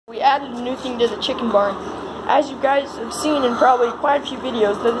We added a new thing to the chicken barn. As you guys have seen in probably quite a few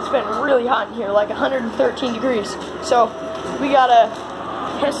videos, that it's been really hot in here, like 113 degrees. So we got a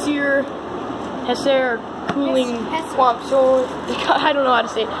Hesser cooling swamp. So I don't know how to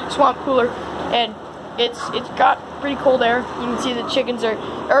say it, swamp cooler, and it's got pretty cold air. You can see the chickens are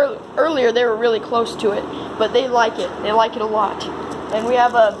earlier they were really close to it, but they like it. They like it a lot. And we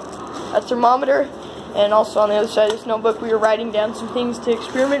have a thermometer. And also on the other side of this notebook, we were writing down some things to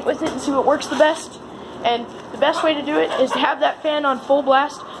experiment with it and see what works the best. And the best way to do it is to have that fan on full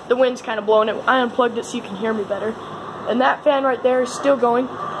blast. The wind's kind of blowing it. I unplugged it so you can hear me better. And that fan right there is still going.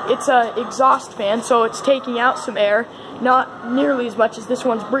 It's an exhaust fan, so it's taking out some air. Not nearly as much as this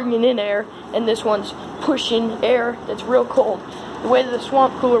one's bringing in air, and this one's pushing air that's real cold. The way that the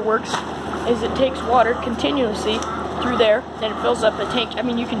swamp cooler works is it takes water continuously through there, and it fills up a tank. I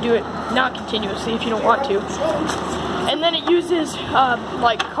mean, you can do it not continuously if you don't want to. And then it uses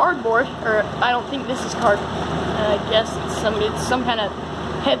like cardboard, or I don't think this is cardboard. I guess it's some kind of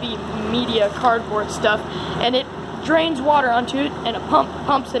heavy media cardboard stuff, and it drains water onto it, and a pump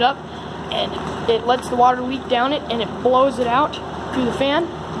pumps it up, and it lets the water leak down it, and it blows it out through the fan,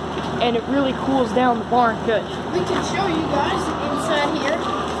 and it really cools down the barn good. We can show you guys inside here.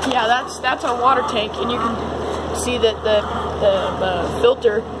 Yeah, that's our water tank, and you can see that the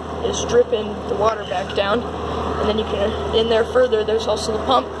filter is dripping the water back down, and then you can, in there further, there's also the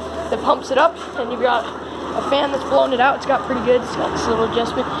pump that pumps it up, and you've got a fan that's blowing it out. It's got pretty good. It's got this little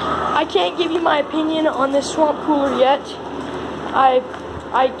adjustment. I can't give you my opinion on this swamp cooler yet.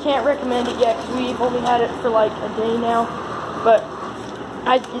 I can't recommend it yet because we've only had it for like a day now, but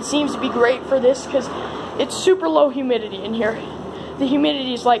it seems to be great for this because it's super low humidity in here. The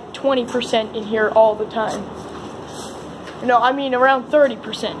humidity is like 20% in here all the time. No, I mean around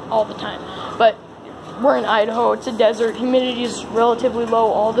 30% all the time. But we're in Idaho, it's a desert, humidity is relatively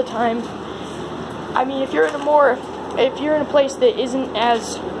low all the time. I mean, if you're in a place that isn't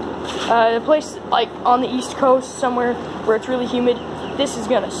as, a place like on the East Coast somewhere where it's really humid, this is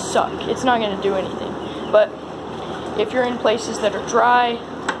gonna suck. It's not gonna do anything. But if you're in places that are dry,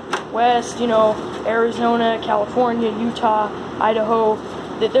 west, you know, Arizona, California, Utah, Idaho,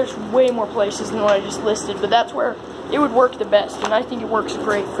 there's way more places than what I just listed, but that's where it would work the best, and I think it works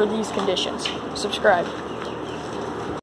great for these conditions. Subscribe.